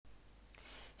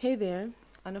Hey there.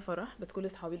 انا فرح، بس كل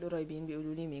اصحابي القريبين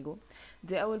بيقولوا لي ميجو.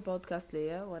 دي اول بودكاست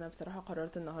ليا، وانا بصراحه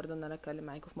قررت النهارده ان انا اتكلم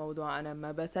معاكم في موضوع انا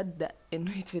ما بصدق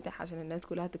انه يتفتح عشان الناس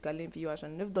كلها تتكلم فيه،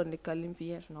 وعشان نفضل نتكلم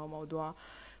فيه، عشان هو موضوع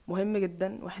مهم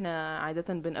جدا واحنا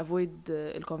عاده بنافويد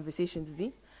الكونفرسيشنز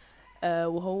دي.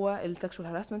 وهو السكشوال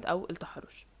هاراسمنت او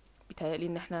التحرش. بيتهيألي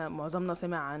ان احنا معظمنا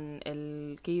سمع عن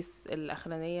الكيس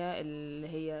الاخرانيه اللي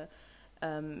هي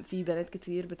في بنات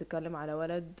كتير بتتكلم على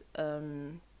ولد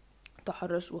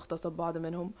تحرش واغتصب بعض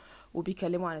منهم،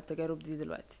 وبيكلموا عن التجارب دي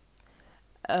دلوقتي.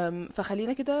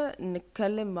 فخلينا كده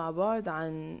نتكلم مع بعض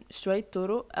عن شوية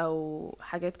طرق أو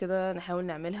حاجات كده نحاول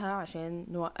نعملها عشان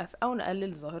نوقف أو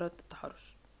نقلل ظاهرة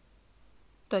التحرش.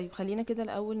 طيب خلينا كده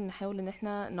الأول نحاول ان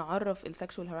احنا نعرف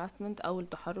السكشوال هاراسمنت أو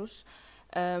التحرش.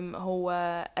 هو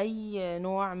أي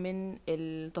نوع من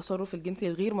التصرف الجنسي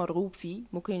الغير مرغوب فيه،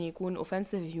 ممكن يكون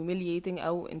offensive, humiliating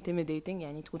أو intimidating،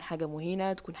 يعني تكون حاجة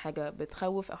مهينة، تكون حاجة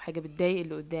بتخوف أو حاجة بتضايق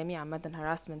اللي قدامي. عامة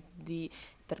harassment دي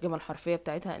الترجمة الحرفية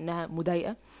بتاعتها إنها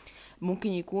مضايقة. ممكن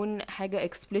يكون حاجة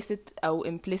explicit أو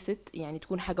implicit، يعني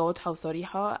تكون حاجة واضحة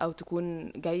وصريحة أو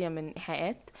تكون جاية من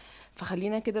إيحاءات.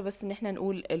 فخلينا كده بس ان احنا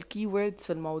نقول الكي ووردز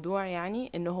في الموضوع،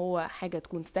 يعني ان هو حاجة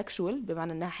تكون sexual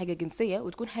بمعنى انها حاجة جنسية،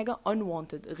 وتكون حاجة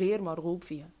unwanted غير مرغوب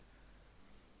فيها.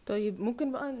 طيب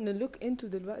ممكن بقى نلوك انتو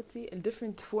دلوقتي ال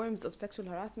different forms of sexual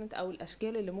harassment او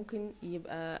الاشكال اللي ممكن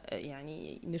يبقى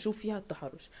يعني نشوف فيها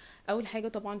التحرش. اول حاجة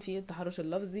طبعا في التحرش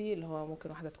اللفظي، اللي هو ممكن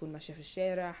واحدة تكون ماشية في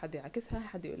الشارع، حد يعكسها،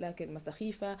 حد يقول لها كلمة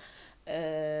سخيفة،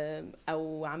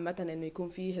 او عامة انه يكون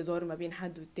في هزار ما بين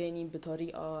حد والتاني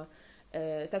بطريقة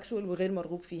سexual وغير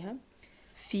مرغوب فيها.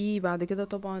 في بعد كده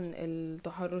طبعا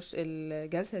التحرش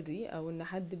الجسدي، او ان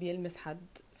حد بيلمس حد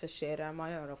في الشارع ما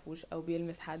يعرفوش، او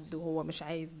بيلمس حد وهو مش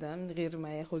عايز ده من غير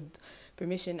ما ياخد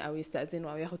permission او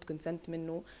يستأذنه او ياخد consent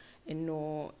منه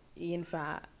انه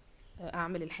ينفع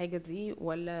اعمل الحاجة دي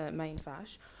ولا ما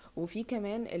ينفعش. وفي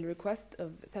كمان ال request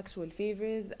of sexual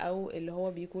favors، او اللي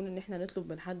هو بيكون ان احنا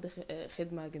نطلب من حد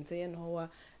خدمة جنسية، ان هو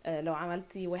لو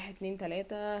عملتي واحد اتنين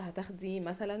تلاتة هتاخدي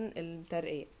مثلا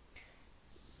الترقية.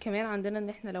 كمان عندنا ان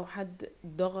احنا لو حد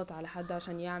ضغط على حد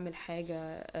عشان يعمل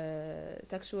حاجة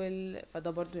سكشوال،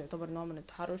 فده برضو يعتبر نوع من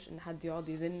التحرش، ان حد يقعد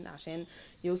يزن عشان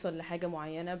يوصل لحاجة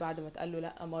معينة بعد ما تقاله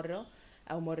لأ مرة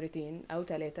او مرتين او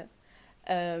ثلاثة.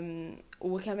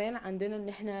 وكمان عندنا ان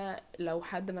احنا لو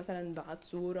حد مثلا بعت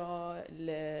صورة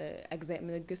لأجزاء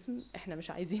من الجسم احنا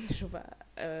مش عايزين نشوفها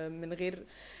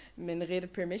من غير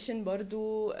permission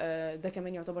برضو، ده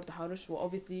كمان يعتبر تحرش. و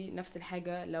obviously نفس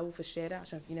الحاجة لو في الشارع،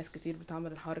 عشان في ناس كتير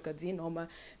بتعمل الحركة دي، ان هما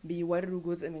بيوروا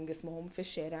جزء من جسمهم في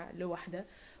الشارع لوحدة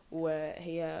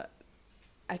وهي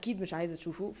اكيد مش عايزة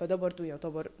تشوفه، فده برضو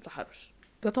يعتبر تحرش.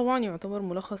 ده طبعا يعتبر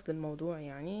ملخص للموضوع،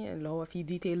 يعني اللي هو فيه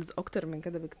ديتيلز اكتر من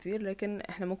كده بكتير، لكن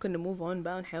احنا ممكن نموف اون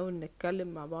بقى ونحاول نتكلم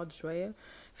مع بعض شوية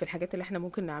في الحاجات اللي احنا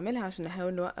ممكن نعملها عشان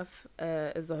نحاول نوقف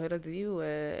الظاهرة دي،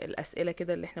 والاسئلة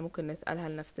كده اللي احنا ممكن نسألها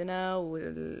لنفسنا،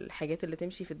 والحاجات اللي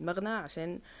تمشي في دماغنا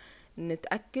عشان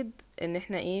نتأكد ان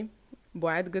احنا ايه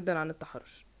بعاد جدا عن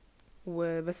التحرش.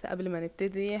 وبس قبل ما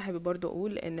نبتدي حابب برضو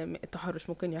اقول ان التحرش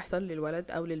ممكن يحصل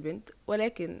للولد او للبنت،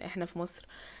 ولكن احنا في مصر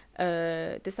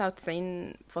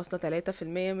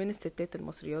 99.3% من الستات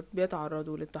المصريات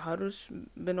بيتعرضوا للتحرش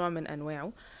بنوع من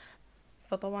انواعه.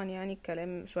 فطبعا يعني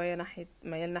الكلام شوية ناحية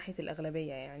ميال ناحية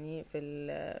الأغلبية، يعني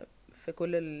في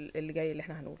كل اللي جاي اللي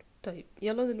احنا هنقوله. طيب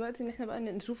يلا دلوقتي ان احنا بقى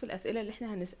نشوف الأسئلة اللي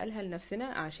احنا هنسألها لنفسنا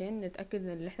عشان نتأكد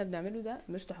ان اللي احنا بنعمله ده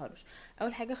مش تحرش.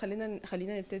 أول حاجة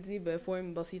خلينا نبتدي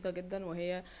بفورم بسيطة جدا،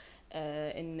 وهي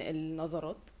ان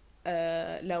النظرات.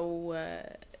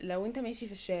 لو انت ماشي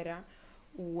في الشارع،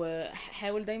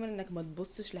 وحاول دايما انك ما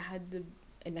تبصش لحد،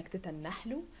 انك تتنح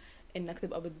له، انك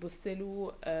تبقى بتبص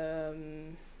له،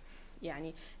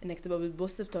 يعني انك تبقى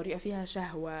بتبص بطريقه فيها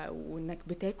شهوه، وانك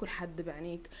بتاكل حد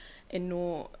بعينيك،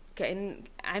 انه كأن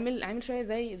عامل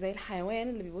شويه زي الحيوان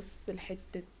اللي بيبص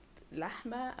لحته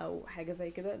لحمه او حاجه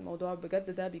زي كده. الموضوع بجد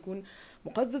ده بيكون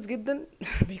مقزز جدا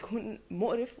بيكون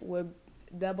مقرف،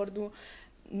 وده برضو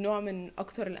نوع من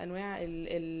اكتر الانواع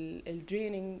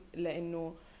الدريننج،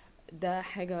 لانه ده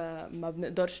حاجة ما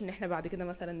بنقدرش ان احنا بعد كده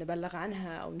مثلا نبلغ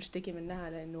عنها او نشتكي منها،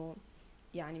 لانه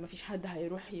يعني ما فيش حد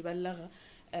هيروح يبلغ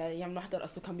يعمل محضر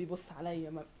اصله كان بيبص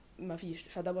عليا، ما فيش.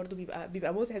 فده برضو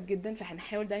بيبقى متعب جدا.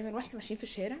 فهنحاول دايما واحنا ماشيين في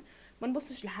الشارع ما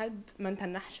نبصش لحد، ما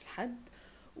نتنحش لحد،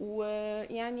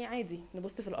 ويعني عادي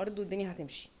نبص في الارض والدنيا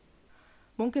هتمشي.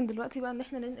 ممكن دلوقتي بقى ان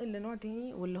احنا ننقل لنوع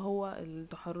تاني، واللي هو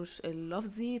التحرش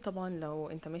اللفظي. طبعا لو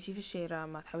انت ماشي في الشارع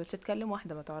ما تحاولش تكلم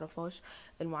واحده ما تعرفهاش.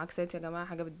 المعاكسات يا جماعه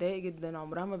حاجه بتضايق جدا،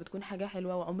 عمرها ما بتكون حاجه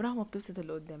حلوه، وعمرها ما بتبسط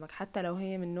اللي قدامك، حتى لو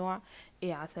هي من نوع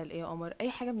ايه عسل ايه قمر،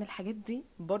 اي حاجه من الحاجات دي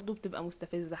برضو بتبقى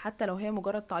مستفزه، حتى لو هي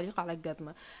مجرد تعليق على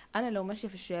الجزمه. انا لو ماشيه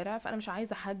في الشارع فانا مش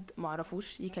عايزه حد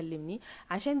معرفوش يكلمني،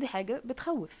 عشان دي حاجه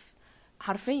بتخوف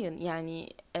حرفيا.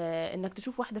 يعني انك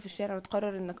تشوف واحده في الشارع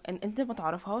وتقرر انك انت ما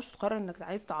تعرفهاش، وتقرر انك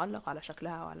عايز تعلق على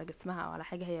شكلها او على جسمها او على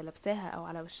حاجه هي لابساها او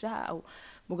على وشها، او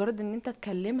مجرد ان انت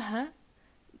تكلمها،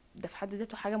 ده في حد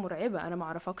ذاته حاجه مرعبه. انا ما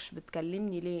اعرفكش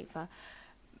بتكلمني ليه؟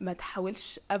 فما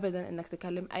تحاولش ابدا انك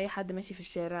تكلم اي حد ماشي في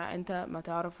الشارع انت ما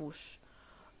تعرفوش.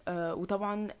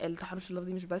 وطبعا التحرش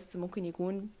اللفظي مش بس ممكن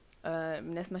يكون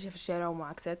ناس ماشيه في الشارع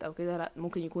ومعاكسات او كده، لا،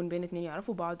 ممكن يكون بين اتنين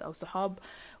يعرفوا بعض او صحاب،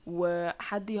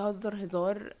 وحد يهزر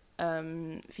هزار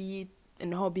في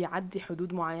ان هو بيعدي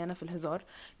حدود معينة في الهزار.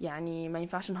 يعني ما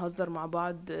ينفعش نهزر مع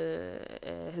بعض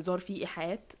هزار فيه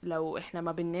ايحاءات لو احنا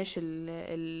ما بناش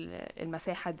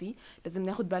المساحة دي. لازم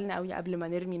ناخد بالنا قوي قبل ما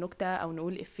نرمي نكتة او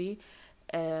نقول افيه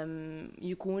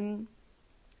يكون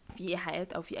في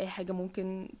ايحاءات او في اي حاجة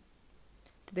ممكن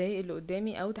تضايق اللي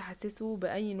قدامي او تحسسه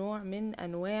باي نوع من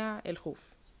انواع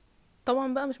الخوف.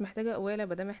 طبعا بقى مش محتاجه قواله،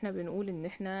 مادام احنا بنقول ان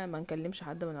احنا ما نكلمش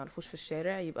حد ما نعرفوش في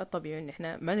الشارع، يبقى الطبيعي ان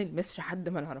احنا ما نلمسش حد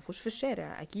ما نعرفوش في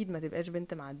الشارع. اكيد ما تبقاش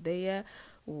بنت معديه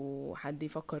وحد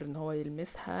يفكر ان هو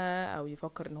يلمسها او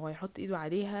يفكر ان هو يحط ايده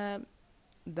عليها،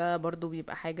 ده برضو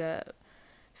بيبقى حاجه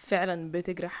فعلا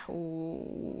بتجرح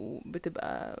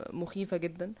وبتبقى مخيفه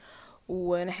جدا.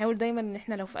 ونحاول دايما ان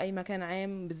احنا لو في اي مكان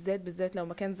عام، بالذات لو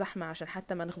مكان زحمه، عشان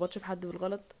حتى ما نخبطش في حد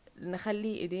بالغلط،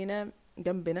 نخلي ايدينا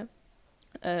جنبنا.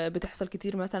 بتحصل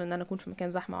كتير مثلا ان انا اكون في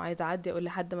مكان زحمه وعايزه اعدي، اقول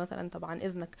لحد مثلا طبعا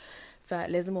اذنك،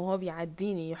 فلازم وهو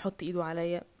بيعديني يحط ايده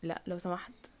عليا، لا لو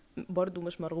سمحت. برضو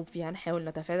مش مرغوب فيها، نحاول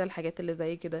نتفادى الحاجات اللي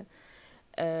زي كده.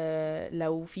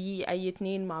 لو في اي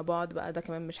اتنين مع بعض بقى، ده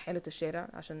كمان مش حالة الشارع،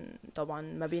 عشان طبعا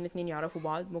ما بين اتنين يعرفوا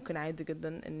بعض ممكن عادي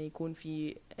جدا ان يكون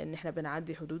في ان احنا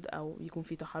بنعدي حدود او يكون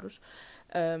في تحرش.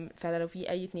 فلو في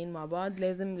اي اتنين مع بعض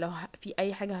لازم لو في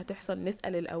اي حاجة هتحصل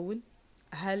نسأل الاول،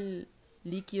 هل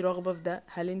ليكي رغبة في ده؟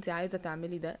 هل انت عايزة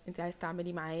تعملي ده؟ انت عايزة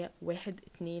تعملي معايا؟ واحد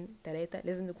اتنين تلاتة،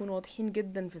 لازم نكون واضحين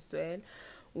جدا في السؤال.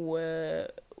 و...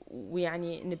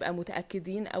 ويعني نبقى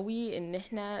متأكدين قوي ان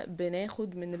احنا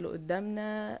بناخد من اللي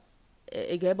قدامنا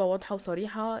اجابة واضحة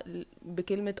وصريحة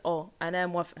بكلمة انا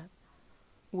موافقة.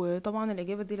 وطبعا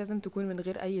الإجابة دي لازم تكون من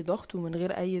غير أي ضغط ومن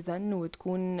غير أي زن،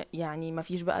 وتكون يعني ما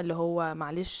فيش بقى اللي هو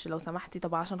معلش لو سمحتي،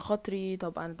 طب عشان خاطري،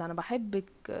 طب أنا بحبك،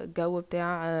 الجو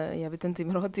بتاع يا بنت انتي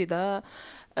مراتي ده.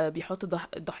 بيحط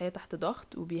الضحية تحت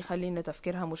ضغط، وبيخلي ان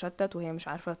تفكيرها مشتت وهي مش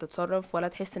عارفة تتصرف ولا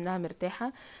تحس انها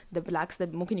مرتاحة. ده بالعكس،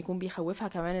 ده ممكن يكون بيخوفها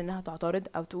كمان انها تعترض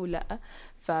او تقول لأ.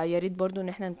 فياريت برضو ان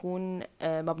احنا نكون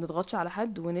ما بنضغطش على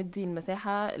حد وندي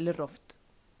المساحة للرفض.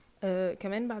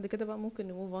 كمان بعد كده بقى ممكن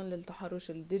نموف اون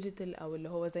للتحرش الديجيتال، او اللي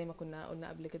هو زي ما كنا قلنا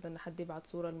قبل كده، ان حد يبعت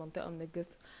صورة لمنطقة من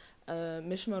الجسم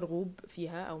مش مرغوب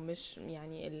فيها، او مش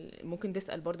يعني ممكن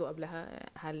تسأل برضو قبلها،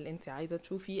 هل انت عايزة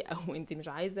تشوفي او انت مش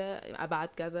عايزة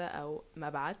ابعت كذا او ما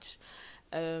بعتش.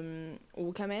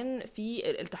 وكمان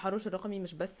في التحرش الرقمي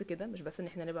مش بس كده، مش بس ان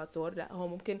احنا نبعت صور، لا، هو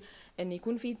ممكن ان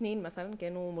يكون في اتنين مثلا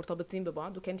كانوا مرتبطين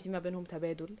ببعض وكان في ما بينهم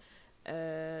تبادل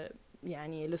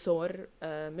يعني لصور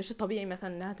مش الطبيعي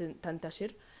مثلا انها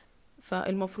تنتشر.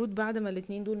 فالمفروض بعد ما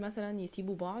الاتنين دول مثلا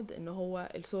يسيبوا بعض، ان هو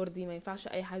الصور دي ما ينفعش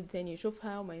اي حد تاني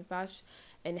يشوفها، وما ينفعش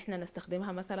ان احنا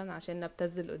نستخدمها مثلا عشان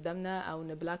نبتز اللي قدامنا او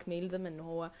نبلاك ميل them، ان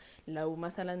هو لو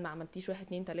مثلا ما عملتيش واحد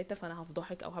اتنين تلاتة فانا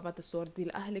هفضحك، او هبعت الصور دي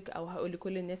لاهلك، او هقول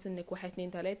لكل الناس انك واحد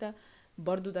اتنين تلاتة.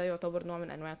 برضو ده يعتبر نوع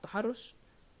من انواع التحرش.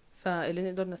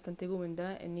 فاللي نقدر نستنتجه من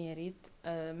ده ان يا ريت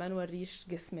ما نوريش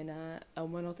جسمنا او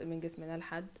مناطق من جسمنا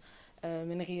لحد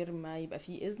من غير ما يبقى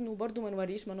فيه اذن، وبرضو ما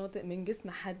نوريش مناطق من جسم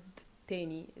حد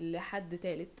تاني لحد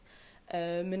تالت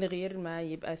من غير ما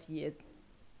يبقى فيه اذن.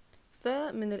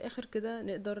 فمن الاخر كده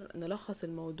نقدر نلخص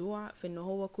الموضوع في ان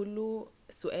هو كله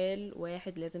سؤال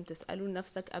واحد لازم تسأله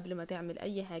لنفسك قبل ما تعمل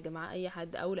اي حاجة مع اي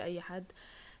حد او لأي حد: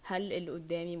 هل اللي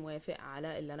قدامي موافق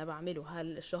على اللي انا بعمله؟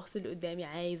 هل الشخص اللي قدامي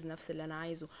عايز نفس اللي انا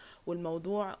عايزه؟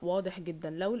 والموضوع واضح جدا،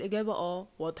 لو الاجابة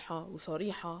واضحة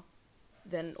وصريحة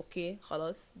then اوكي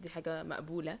خلاص، دي حاجة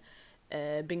مقبولة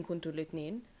بينكم انتوا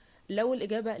الاتنين. لو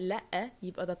الإجابة لأ،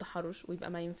 يبقى ده تحرش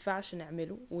ويبقى ما ينفعش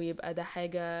نعمله، ويبقى ده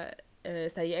حاجة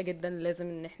سيئة جدا لازم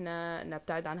ان احنا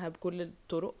نبتعد عنها بكل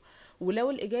الطرق. ولو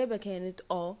الإجابة كانت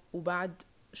وبعد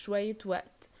شوية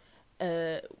وقت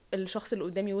الشخص اللي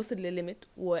قدامي وصل لليميت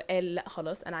وقال لأ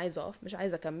خلاص أنا عايز أقف مش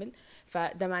عايز أكمل،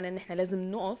 فده معناه ان احنا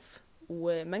لازم نقف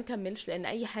وما نكملش، لأن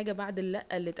أي حاجة بعد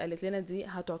اللأ اللي اتقالت لنا دي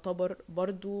هتعتبر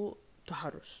برضو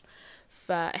تحرش.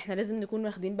 فاحنا لازم نكون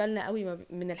واخدين بالنا قوي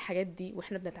من الحاجات دي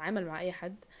واحنا بنتعامل مع اي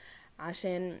حد،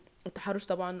 عشان التحرش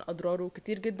طبعا اضراره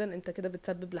كتير جدا. انت كده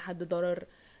بتسبب لحد ضرر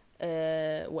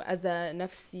واذى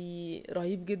نفسي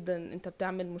رهيب جدا. انت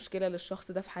بتعمل مشكلة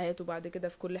للشخص ده في حياته بعد كده،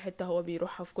 في كل حتة هو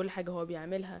بيروحها، في كل حاجة هو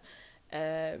بيعملها.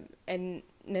 ان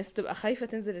الناس بتبقى خايفة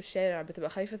تنزل الشارع، بتبقى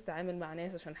خايفة تتعامل مع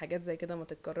ناس عشان حاجات زي كده ما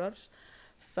تتكررش.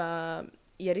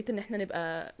 يا ريت ان احنا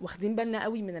نبقى واخدين بالنا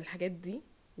قوي من الحاجات دي.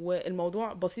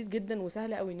 والموضوع بسيط جدا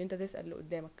وسهل قوي ان انت تسأل اللي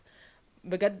قدامك،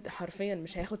 بجد حرفيا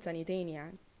مش هياخد ثانيتين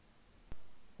يعني.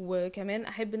 وكمان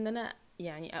احب ان انا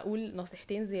يعني اقول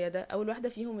نصيحتين زيادة. اول واحدة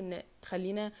فيهم ان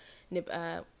خلينا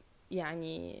نبقى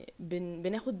يعني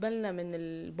بناخد بالنا من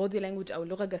البودي لانجوج او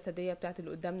اللغة الجسدية بتاعت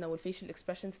اللي قدامنا والفيشل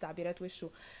اكسبريشنز، تعبيرات وشه.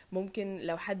 ممكن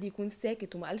لو حد يكون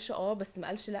ساكت وما قالش بس ما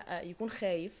قالش لا، يكون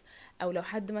خايف. او لو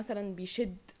حد مثلا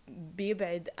بيشد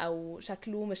بيبعد او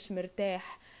شكله مش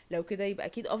مرتاح، لو كده يبقى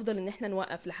اكيد افضل ان احنا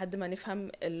نوقف لحد ما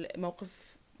نفهم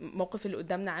موقف اللي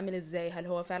قدامنا عامل ازاي. هل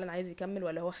هو فعلا عايز يكمل،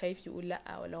 ولا هو خايف يقول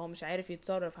لا، ولا هو مش عارف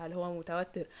يتصرف، هل هو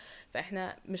متوتر.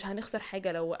 فاحنا مش هنخسر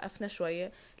حاجة لو وقفنا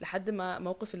شوية لحد ما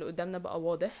موقف اللي قدامنا بقى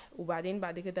واضح. وبعدين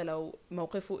بعد كده لو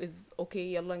موقفه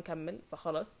اوكي يلا نكمل،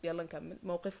 فخلاص يلا نكمل.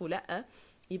 موقفه لا،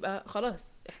 يبقى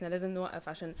خلاص احنا لازم نوقف.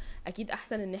 عشان اكيد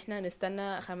احسن ان احنا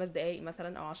نستنى 5 دقايق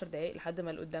مثلا او 10 دقايق لحد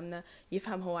ما اللي قدامنا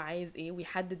يفهم هو عايز ايه،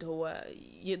 ويحدد هو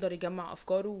يقدر يجمع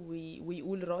افكاره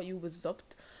ويقول رأيه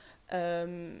بالظبط،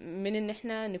 من ان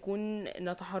احنا نكون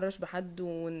نتحرش بحد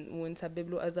ونسبب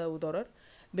له اذى وضرر.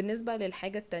 بالنسبة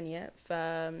للحاجة التانية،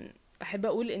 احب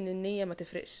اقول ان النية ما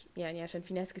تفرقش. يعني عشان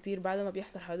في ناس كتير بعد ما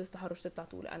بيحصل حادث تحرش تطلع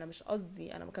تقول انا مش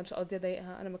قصدي، انا ما كانش قصدي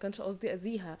اضايقها، انا ما كانش قصدي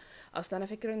اذيها، اصلا انا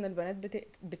فاكره ان البنات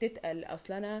بتتقل،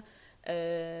 اصلا انا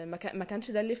ما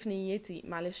كانش ده اللي في نيتي.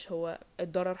 معلش، هو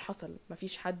الضرر حصل. ما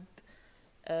فيش حد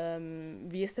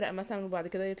بيسرق مثلا وبعد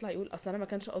كده يطلع يقول اصل انا ما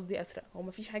كانش قصدي اسرق. هو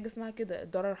ما فيش حاجه اسمها كده،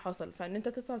 الضرر حصل. فان انت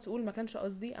تطلع تقول ما كانش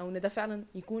قصدي، او ان ده فعلا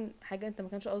يكون حاجه انت ما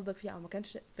كانش قصدك فيها او ما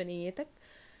كانش في نيتك،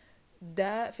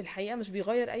 ده في الحقيقه مش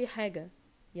بيغير اي حاجه.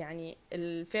 يعني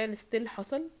الفعل ستيل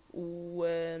حصل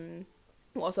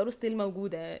واثاره ستيل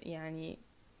موجوده يعني.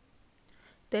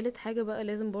 تالت حاجة بقى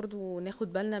لازم برضو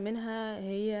ناخد بالنا منها،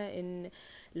 هي ان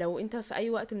لو انت في اي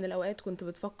وقت من الاوقات كنت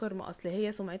بتفكر ما اصل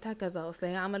هي سمعتها كذا، اصل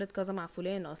هي عملت كذا مع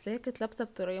فلان، اصل هي كانت لابسة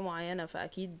بطريقة معينة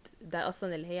فاكيد ده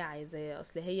اصلا اللي هي عايزاه،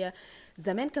 اصل هي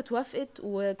زمان كانت وافقت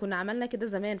وكنا عملنا كده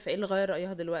زمان فايه اللي غير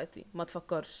رأيها دلوقتي. ما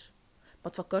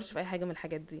تفكرش في اي حاجة من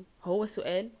الحاجات دي. هو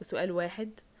سؤال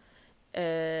واحد،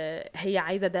 هي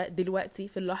عايزة ده دلوقتي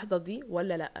في اللحظة دي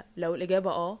ولا لأ؟ لو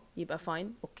الإجابة يبقى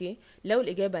فاين اوكي، لو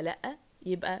الإجابة لأ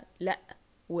يبقى لأ.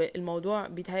 والموضوع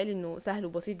بيتهيألي انه سهل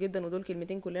وبسيط جدا، ودول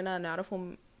كلمتين كلنا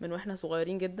نعرفهم من واحنا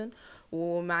صغيرين جدا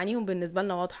ومعانيهم بالنسبة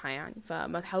لنا واضحة يعني.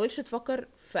 فما تحاولش تفكر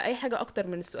في اي حاجة اكتر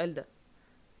من السؤال ده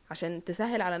عشان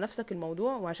تسهل على نفسك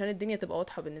الموضوع وعشان الدنيا تبقى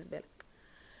واضحة بالنسبة لك.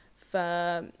 ف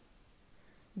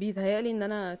بيتهيألي ان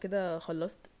انا كده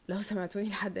خلصت. لو سمعتوني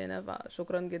لحد هنا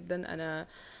فشكرا جدا. انا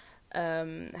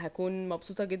هكون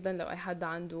مبسوطة جدا لو اي حد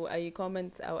عنده اي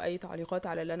كومنتس او اي تعليقات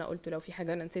على اللي انا قلته. لو في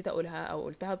حاجة انا نسيت اقولها او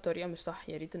قلتها بطريقة مش صح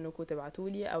يا ريت انكم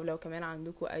تبعتولي. او لو كمان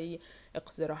عندكم اي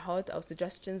اقتراحات او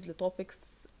suggestions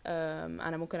لتوبكس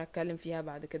انا ممكن اتكلم فيها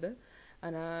بعد كده.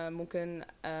 انا ممكن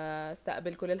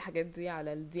استقبل كل الحاجات دي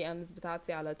على الدي امز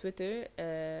بتاعتي على تويتر،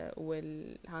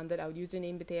 والهاندل او اليوزر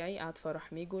نيم بتاعي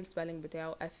 @فرحميجو، السبيلنج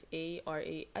بتاعه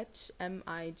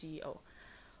FARAHMIGO.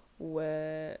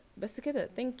 وبس كده.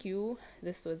 thank you.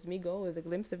 This was Migo with a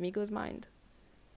glimpse of Migo's mind.